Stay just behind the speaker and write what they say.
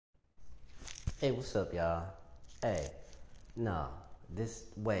Hey, what's up, y'all? Hey, no,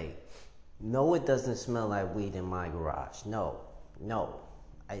 wait. No, it doesn't smell like weed in my garage. No,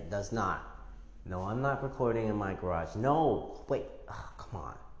 it does not. No, I'm not recording in my garage. No, wait, come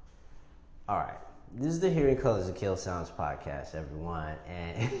on. All right, this is the Hearing Colors of Kill Sounds podcast, everyone.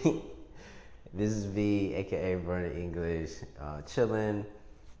 And this is V, aka Vernon English, chilling,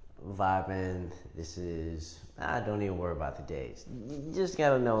 vibing. Don't even worry about the days. You just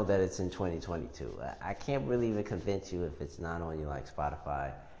gotta know that it's in 2022. I can't really even convince you if it's not on you like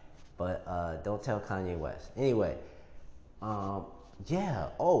Spotify, but don't tell Kanye West. Anyway, yeah.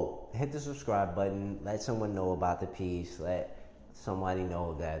 Oh, hit the subscribe button. Let someone know about the piece. Let somebody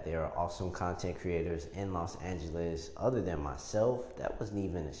know that there are awesome content creators in Los Angeles other than myself. That wasn't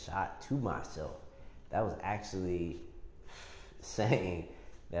even a shot to myself. That was actually saying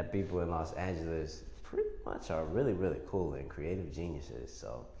that people in Los Angeles pretty much are really, really cool and creative geniuses.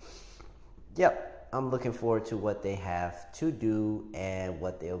 So, yep, I'm looking forward to what they have to do and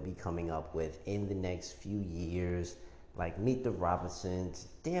what they'll be coming up with in the next few years. Like Meet the Robinsons.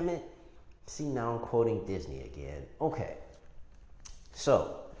 Damn it. See, now I'm quoting Disney again. Okay.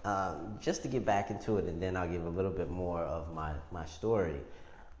 So, just to get back into it, and then I'll give a little bit more of my story.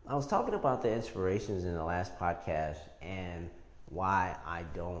 I was talking about the inspirations in the last podcast and why I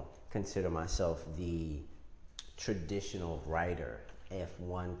don't consider myself the traditional writer, if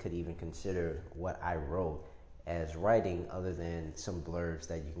one could even consider what I wrote as writing, other than some blurbs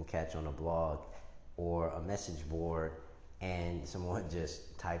that you can catch on a blog or a message board, and someone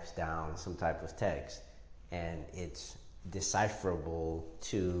just types down some type of text and it's decipherable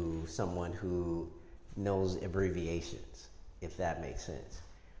to someone who knows abbreviations, if that makes sense.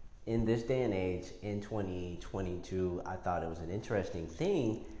 In this day and age, in 2022, I thought it was an interesting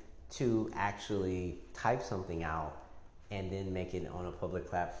thing to actually type something out and then make it on a public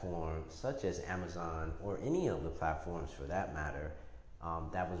platform such as Amazon or any of the platforms for that matter,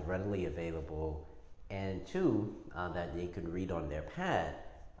 that was readily available, and two, that they could read on their pad,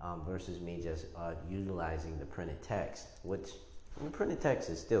 versus me just utilizing the printed text, which the printed text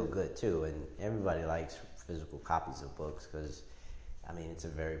is still good too, and everybody likes physical copies of books because it's a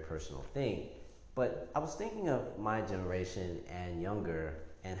very personal thing. But I was thinking of my generation and younger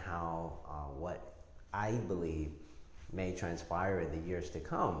and how what I believe may transpire in the years to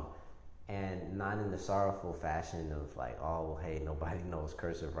come. And not in the sorrowful fashion of like, oh, well, hey, nobody knows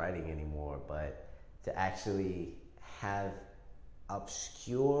cursive writing anymore, but to actually have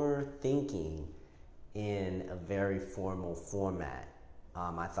obscure thinking in a very formal format,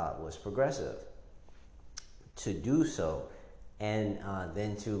 I thought was progressive. To do so, and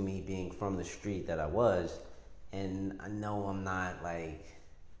then to me being from the street that I was, and I know I'm not like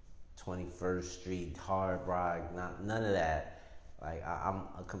 21st Street hard rock, none of that. Like I'm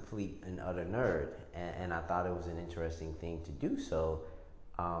a complete and utter nerd, and I thought it was an interesting thing to do so,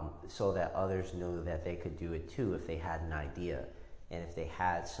 so that others knew that they could do it too if they had an idea, and if they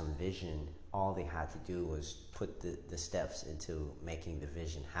had some vision. All they had to do was put the steps into making the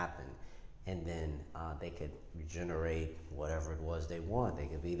vision happen, and then they could generate whatever it was they want. They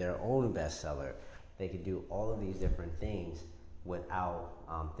could be their own bestseller. They could do all of these different things without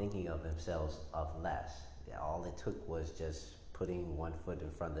thinking of themselves of less. All it took was just putting one foot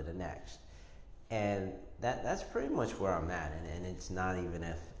in front of the next. And that's pretty much where I'm at. And it's not even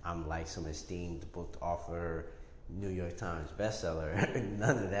if I'm like some esteemed book author, New York Times bestseller,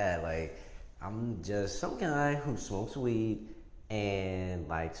 none of that. Like, I'm just some guy who smokes weed and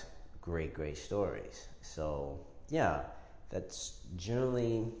likes great stories. So yeah, that's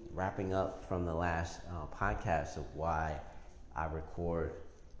generally wrapping up from the last podcast of why I record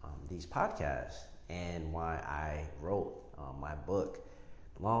these podcasts and why I wrote my book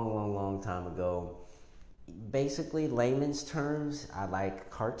long time ago. Basically, layman's terms, I like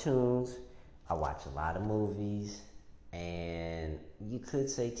cartoons, I watch a lot of movies, and you could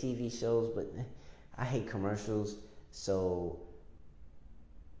say TV shows, but I hate commercials. So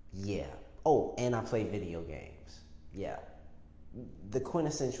yeah. Oh, and I play video games. Yeah. The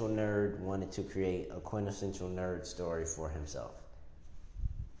quintessential nerd wanted to create a quintessential nerd story for himself.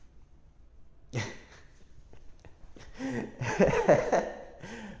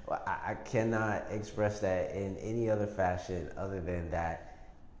 Well, I cannot express that in any other fashion other than that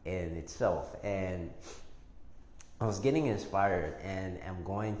in itself. And I was getting inspired, and I'm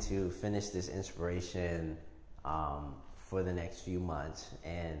going to finish this inspiration for the next few months,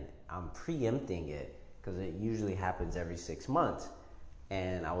 and I'm preempting it because it usually happens every 6 months,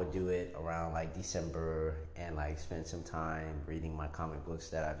 and I would do it around like December and like spend some time reading my comic books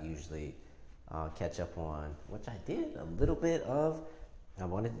that I've usually catch up on, which I did a little bit of. I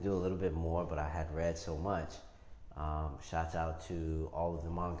wanted to do a little bit more, but I had read so much. Shouts out to all of the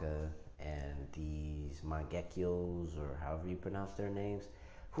manga and these mangekyos, or however you pronounce their names.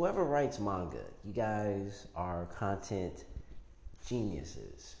 Whoever writes manga, you guys are content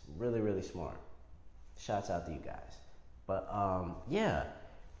geniuses. Really, really smart. Shouts out to you guys. But yeah,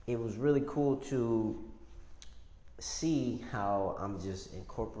 it was really cool to see how I'm just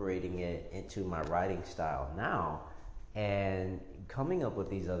incorporating it into my writing style now and coming up with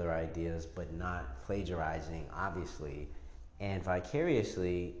these other ideas, but not plagiarizing, obviously. And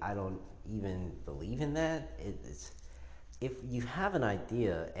vicariously, I don't even believe in that. It's if you have an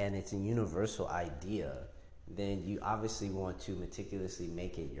idea and it's a universal idea, then you obviously want to meticulously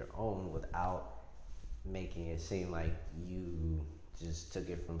make it your own without making it seem like you just took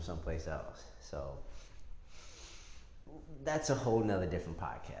it from someplace else. So that's a whole nother different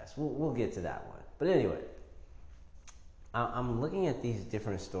podcast. We'll get to that one. But anyway, I'm looking at these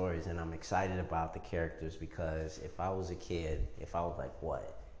different stories and I'm excited about the characters because if I was a kid, if I was like,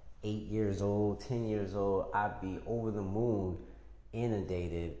 what, 8 years old, 10 years old, I'd be over the moon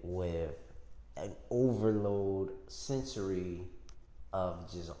inundated with an overload sensory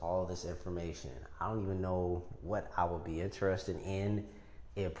of just all this information. I don't even know what I would be interested in.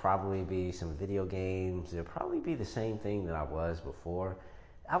 It'd probably be some video games. It'd probably be the same thing that I was before.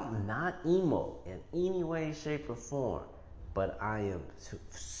 I'm not emo in any way, shape, or form, but I am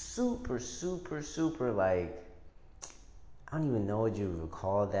super, super, super like, I don't even know what you would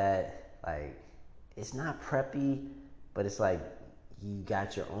call that. Like, it's not preppy, but it's like you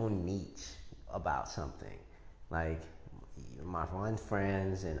got your own niche about something. Like, my one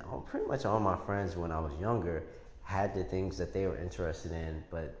friends and pretty much all my friends when I was younger had the things that they were interested in,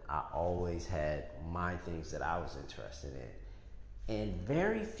 but I always had my things that I was interested in. And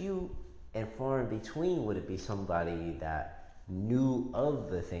very few and far in between would it be somebody that knew of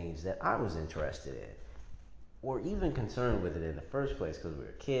the things that I was interested in or even concerned with it in the first place because we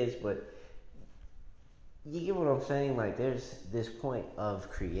were kids. But you get what I'm saying? Like, there's this point of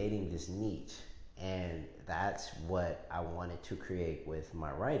creating this niche, and that's what I wanted to create with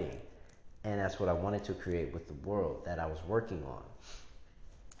my writing. And that's what I wanted to create with the world that I was working on.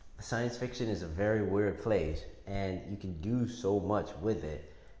 Science fiction is a very weird place, and you can do so much with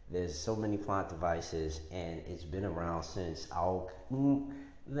it. There's so many plot devices, and it's been around since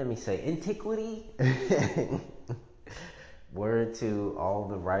let me say antiquity. Word to all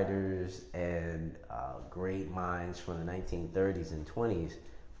the writers and great minds from the 1930s and 20s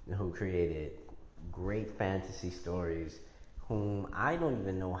who created great fantasy stories, whom I don't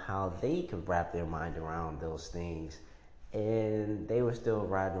even know how they could wrap their mind around those things, and they were still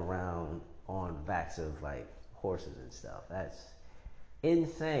riding around on backs of like horses and stuff. That's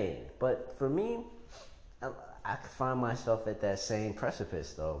insane. But for me, I find myself at that same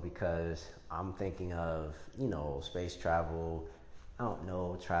precipice though, because I'm thinking of, space travel. I don't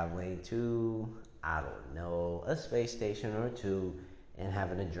know, traveling to, I don't know, a space station or two and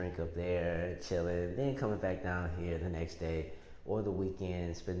having a drink up there, chilling, then coming back down here the next day or the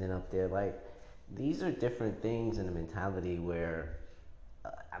weekend, spending up there. Like, these are different things in a mentality where,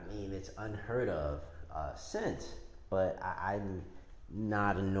 it's unheard of since, but I'm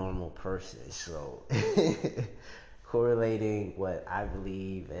not a normal person. So correlating what I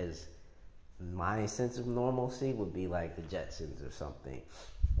believe as my sense of normalcy would be like the Jetsons or something,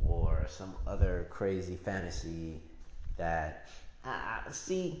 or some other crazy fantasy that I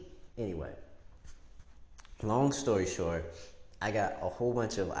see. Anyway, long story short, I got a whole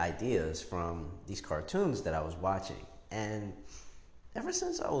bunch of ideas from these cartoons that I was watching. And ever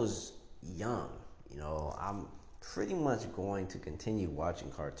since I was young, I'm pretty much going to continue watching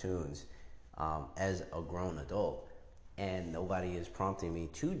cartoons as a grown adult. And nobody is prompting me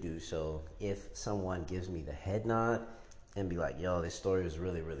to do so. If someone gives me the head nod and be like, yo, this story is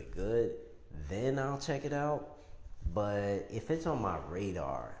really, really good, then I'll check it out. But if it's on my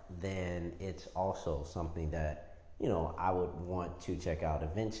radar, then it's also something that, I would want to check out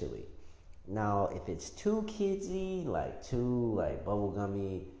eventually. Now, if it's too kidsy, like too like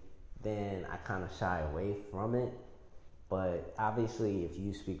bubblegummy, then I kind of shy away from it. But obviously, if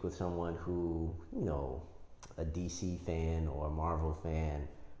you speak with someone who, a DC fan or a Marvel fan,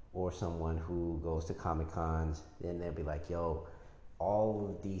 or someone who goes to Comic Cons, then they'll be like, yo, all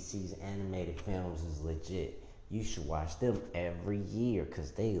of DC's animated films is legit. You should watch them every year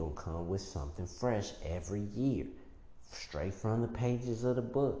because they gonna come with something fresh every year, straight from the pages of the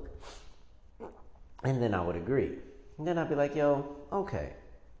book. And then I would agree. And then I'd be like, yo, okay,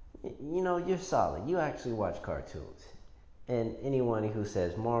 you're solid. You actually watch cartoons. And anyone who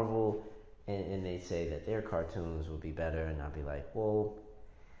says Marvel and they say that their cartoons would be better, and I'd be like, well,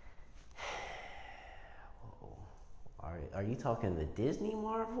 are you talking the Disney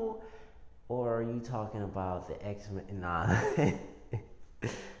Marvel, or are you talking about the X-Men? Nah.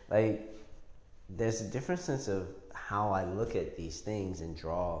 Like, there's a different sense of how I look at these things and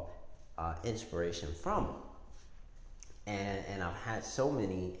draw inspiration from them. And I've had so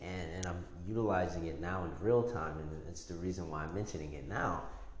many, and I'm utilizing it now in real time, and it's the reason why I'm mentioning it now,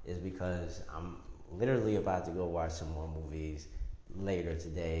 is because I'm literally about to go watch some more movies later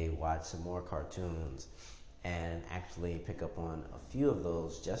today, watch some more cartoons, and actually pick up on a few of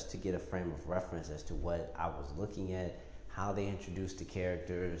those just to get a frame of reference as to what I was looking at, how they introduced the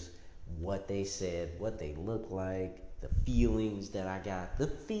characters, what they said, what they look like, the feelings that I got, the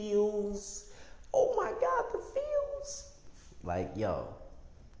feels. Oh my God, the feels. Like, yo,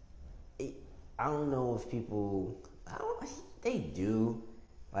 I don't know if people, they do.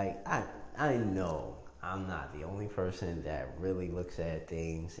 Like, I know I'm not the only person that really looks at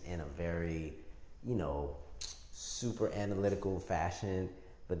things in a very, you know, super analytical fashion,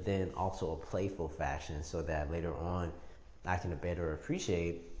 but then also a playful fashion, so that later on I can better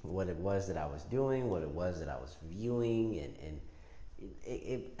appreciate what it was that I was doing, what it was that I was viewing, and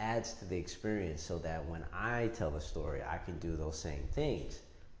it adds to the experience, so that when I tell a story, I can do those same things.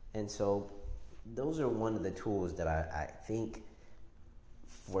 And so those are one of the tools that I think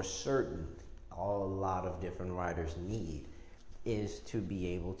for certain a lot of different writers need, is to be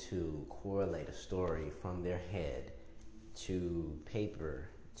able to correlate a story from their head to paper,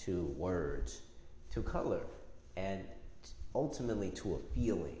 to words, to color, and ultimately to a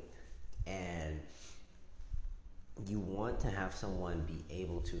feeling. And you want to have someone be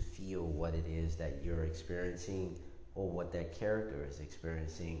able to feel what it is that you're experiencing, or what that character is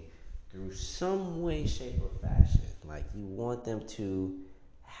experiencing, through some way, shape, or fashion. Like, you want them to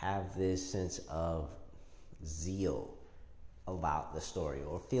have this sense of zeal about the story,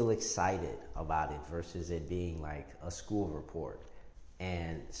 or feel excited about it, versus it being like a school report.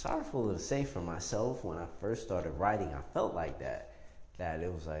 And sorrowful to say, for myself, when I first started writing, I felt like that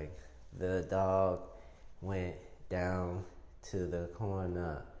it was like the dog went down to the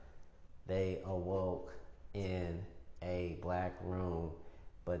corner, they awoke in a black room,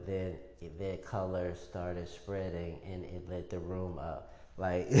 but then their color started spreading and it lit the room up.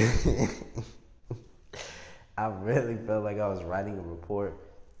 Like, I really felt like I was writing a report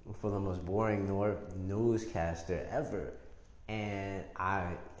for the most boring newscaster ever. And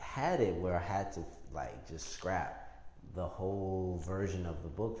I had it where I had to, like, just scrap the whole version of the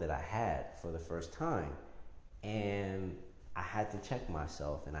book that I had for the first time. And I had to check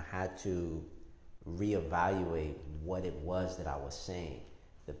myself, and I had to reevaluate what it was that I was saying.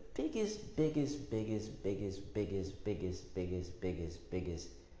 The biggest, did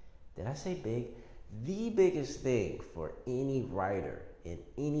I say big? The biggest thing for any writer in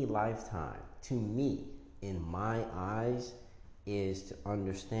any lifetime, to me, in my eyes, is to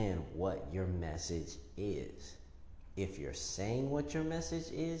understand what your message is. If you're saying what your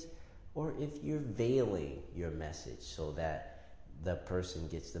message is, or if you're veiling your message so that the person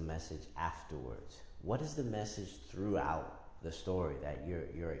gets the message afterwards. What is the message throughout the story that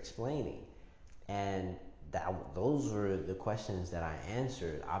you're explaining? And those were the questions that I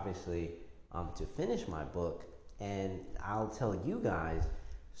answered, obviously, to finish my book. And I'll tell you guys,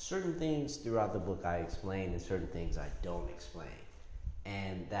 certain things throughout the book I explain, and certain things I don't explain.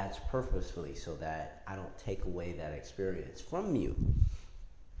 And that's purposefully, so that I don't take away that experience from you.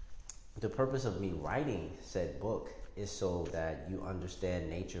 The purpose of me writing said book is so that you understand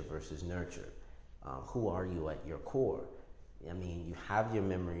nature versus nurture. Who are you at your core? I mean, you have your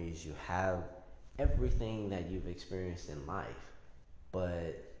memories, you have everything that you've experienced in life,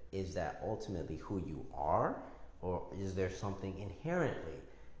 but is that ultimately who you are? Or is there something inherently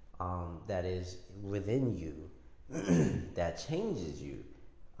that is within you that changes you,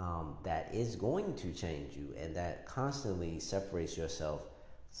 that is going to change you, and that constantly separates yourself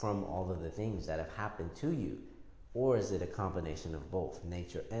from all of the things that have happened to you? Or is it a combination of both,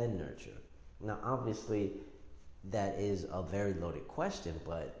 nature and nurture? Now, obviously, that is a very loaded question,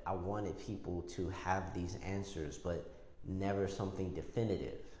 but I wanted people to have these answers, but never something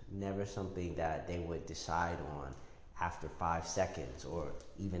definitive, never something that they would decide on after 5 seconds, or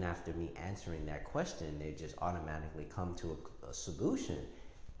even after me answering that question, they just automatically come to a solution.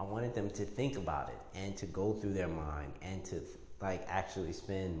 I wanted them to think about it, and to go through their mind, and to actually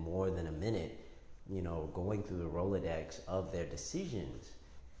spend more than a minute, going through the Rolodex of their decisions,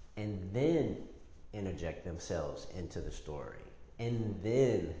 and then interject themselves into the story, and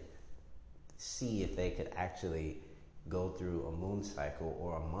then see if they could actually go through a moon cycle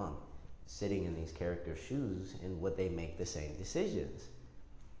or a month sitting in these characters' shoes, and would they make the same decisions?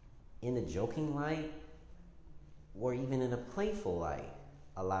 In a joking light, or even in a playful light,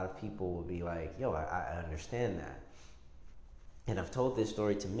 a lot of people will be like, yo, I understand that. And I've told this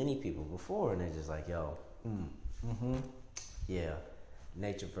story to many people before, and they're just like, yo, yeah,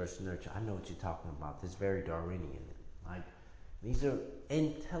 nature versus nurture. I know what you're talking about. This is very Darwinian. Like, these are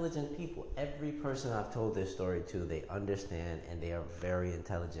intelligent people. Every person I've told this story to, they understand and they are very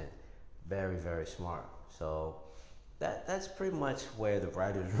intelligent, very, very smart. So that's pretty much where the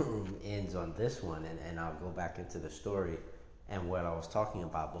writer's room ends on this one, and I'll go back into the story and what I was talking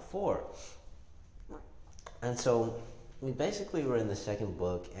about before. And so we basically were in the second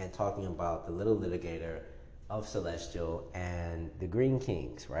book and talking about the little litigator of Celestial and the Green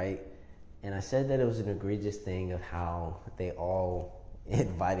Kings, right? And I said that it was an egregious thing of how they all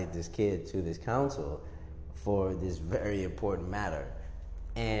invited this kid to this council for this very important matter.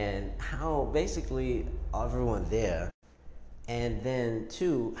 And how basically everyone there, and then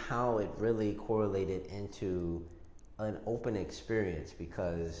two, how it really correlated into an open experience,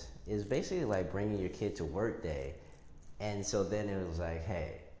 because it's basically like bringing your kid to work day. And so then it was like,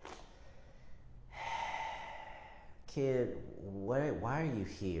 hey, kid, why are you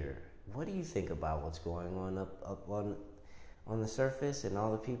here? What do you think about what's going on up on the surface and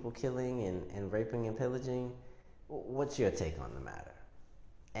all the people killing and raping and pillaging? What's your take on the matter?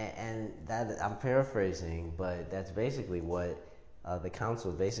 And that, I'm paraphrasing, but that's basically what the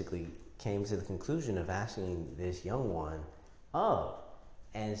council basically came to the conclusion of asking this young one of.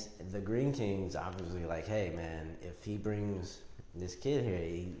 And the Green King's obviously like, hey man, if he brings this kid here,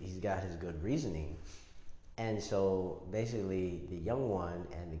 he's got his good reasoning. And so basically the young one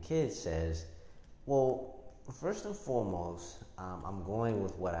and the kid says, well, first and foremost, I'm going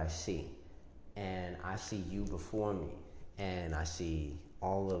with what I see. And I see you before me. And I see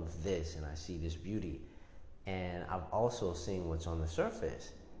all of this, and I see this beauty. And I've also seen what's on the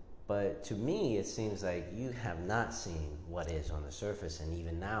surface. But to me, it seems like you have not seen what is on the surface, and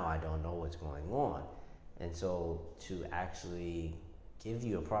even now I don't know what's going on. And so to actually give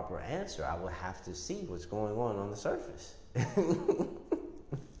you a proper answer, I would have to see what's going on the surface.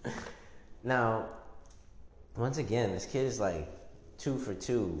 Now, once again, this kid is like 2 for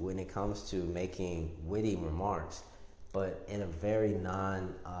 2 when it comes to making witty remarks, but in a very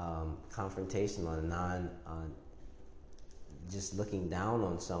non-confrontational, just looking down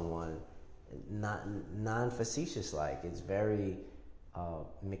on someone, not non-facetious like. It's very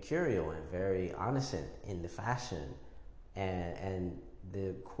mercurial and very honest in the fashion. And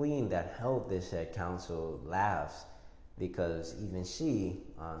the queen that held this at council laughs, because even she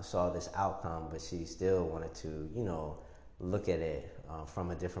saw this outcome, but she still wanted to, look at it from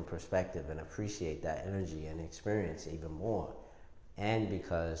a different perspective and appreciate that energy and experience even more. And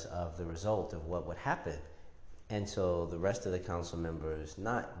because of the result of what would happen. And so the rest of the council members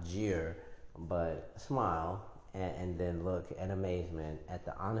not jeer, but smile and then look at amazement at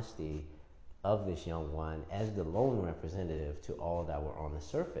the honesty of this young one as the lone representative to all that were on the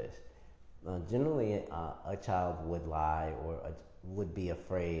surface. Generally, a child would lie or would be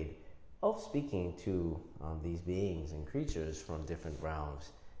afraid of speaking to these beings and creatures from different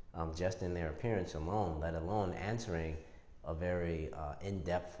realms, just in their appearance alone, let alone answering a very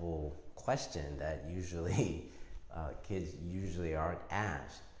in-depth question that usually kids usually aren't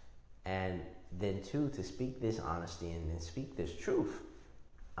asked. And then two, to speak this honesty and then speak this truth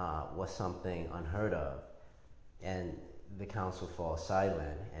was something unheard of. And the council falls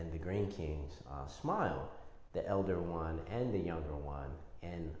silent, and the Green Kings smile, the elder one and the younger one,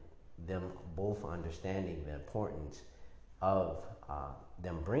 and them both understanding the importance of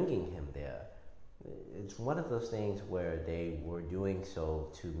them bringing him there. It's one of those things where they were doing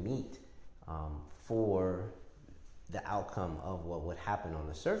so to meet for the outcome of what would happen on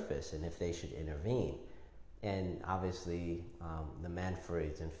the surface and if they should intervene. And obviously, the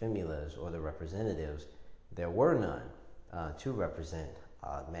Manfreds and Fimulas, or the representatives, there were none to represent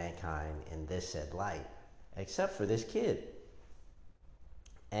mankind in this said light, except for this kid.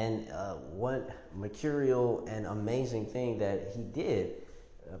 And what mercurial and amazing thing that he did,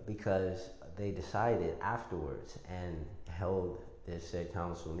 because they decided afterwards and held this said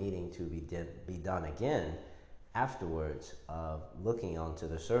council meeting to be done again afterwards of looking onto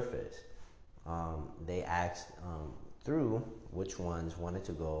the surface. They asked through which ones wanted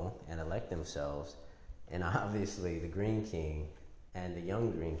to go and elect themselves, and obviously the Green King and the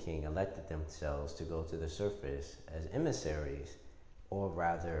young Green King elected themselves to go to the surface as emissaries, or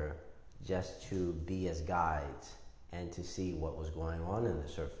rather just to be as guides and to see what was going on in the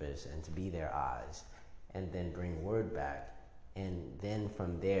surface and to be their eyes and then bring word back. And then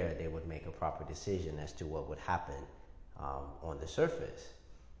from there, they would make a proper decision as to what would happen on the surface.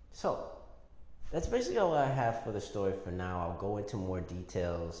 So that's basically all I have for the story for now. I'll go into more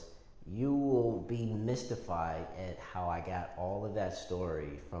details. You will be mystified at how I got all of that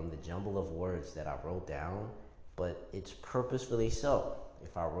story from the jumble of words that I wrote down, but it's purposefully so.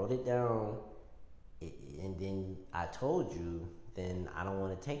 If I wrote it down and then I told you, then I don't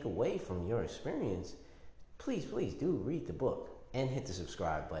want to take away from your experience. Please do read the book and hit the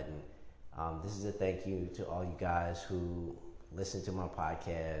subscribe button. This is a thank you to all you guys who listen to my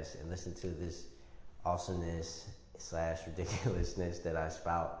podcast and listen to this awesomeness / ridiculousness that I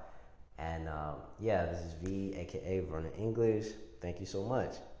spout. And yeah, this is V, aka Vernon English. Thank you so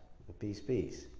much. Peace.